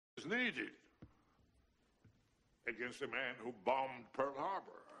needed against a man who bombed Pearl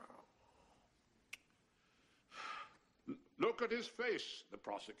Harbor. Look at his face, the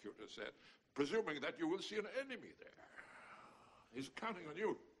prosecutor said, presuming that you will see an enemy there. He's counting on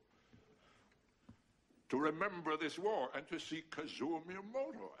you to remember this war and to see Kazuo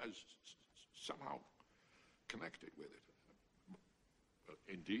Miyamoto as somehow connected with it. Well,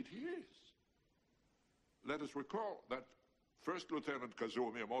 indeed he is. Let us recall that First Lieutenant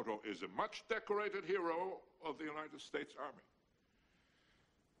Kazuo Miyamoto is a much decorated hero of the United States Army.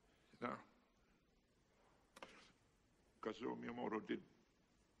 Now, Kazuo Miyamoto did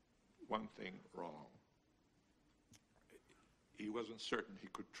one thing wrong. He wasn't certain he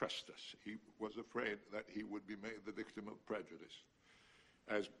could trust us. He was afraid that he would be made the victim of prejudice,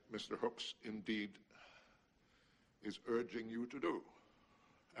 as Mr. Hooks indeed is urging you to do.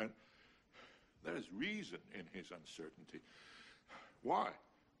 And there's reason in his uncertainty. Why?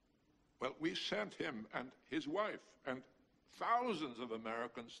 Well, we sent him and his wife and thousands of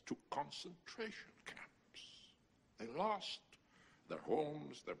Americans to concentration camps. They lost their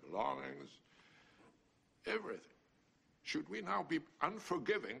homes, their belongings, everything. Should we now be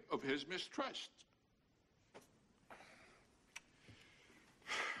unforgiving of his mistrust?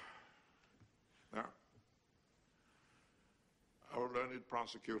 Now, our learned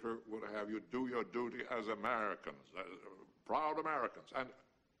prosecutor would have you do your duty as Americans, proud Americans. And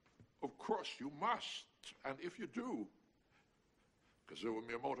of course you must. And if you do, Kazuo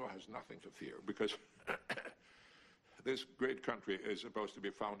Miyamoto has nothing to fear, because this great country is supposed to be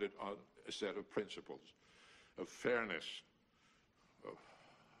founded on a set of principles of fairness,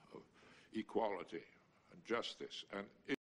 of equality, and justice. And